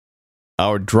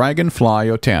Our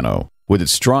Dragonfly Tanto, with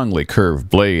its strongly curved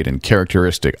blade and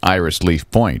characteristic iris leaf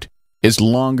point, is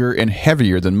longer and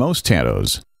heavier than most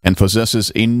Tantos and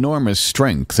possesses enormous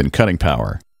strength and cutting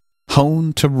power.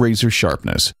 Honed to razor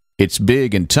sharpness, it's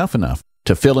big and tough enough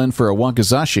to fill in for a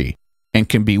wakizashi and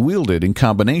can be wielded in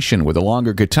combination with a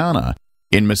longer katana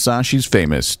in Musashi's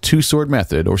famous two-sword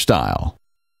method or style.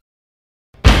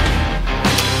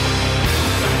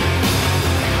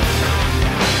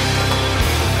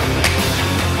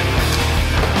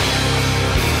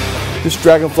 This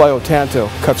Dragonfly Tanto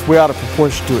cuts way out of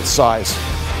proportion to its size.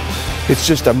 It's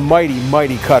just a mighty,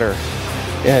 mighty cutter,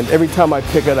 and every time I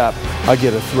pick it up, I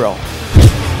get a thrill.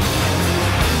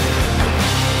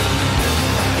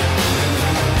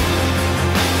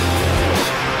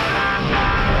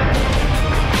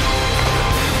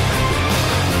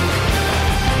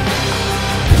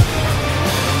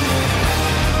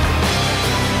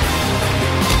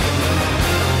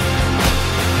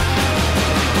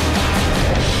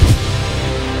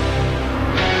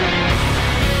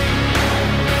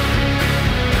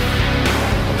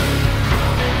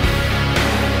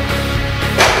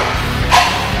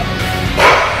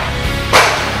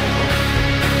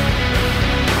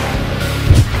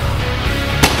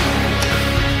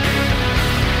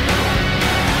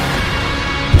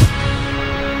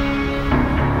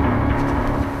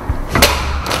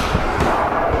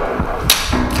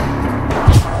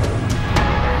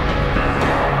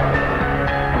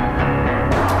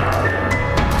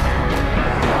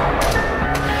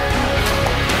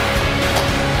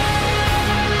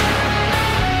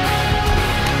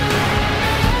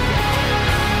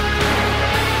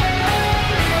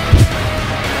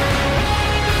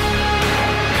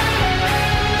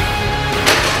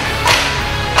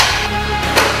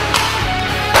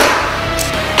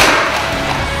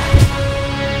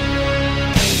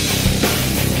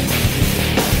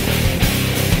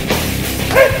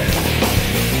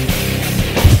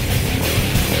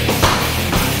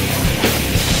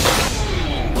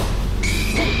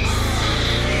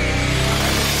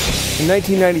 In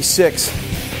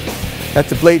 1996, at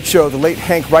the Blade Show, the late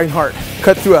Hank Reinhardt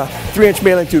cut through a 3-inch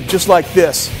mailing tube just like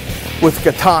this with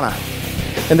katana,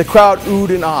 and the crowd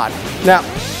oohed and awed. Now,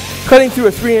 cutting through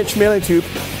a 3-inch mailing tube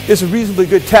is a reasonably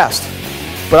good test,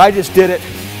 but I just did it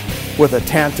with a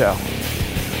Tanto,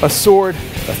 a sword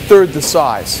a third the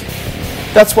size.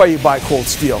 That's why you buy Cold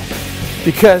Steel,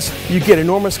 because you get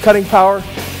enormous cutting power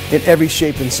in every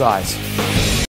shape and size.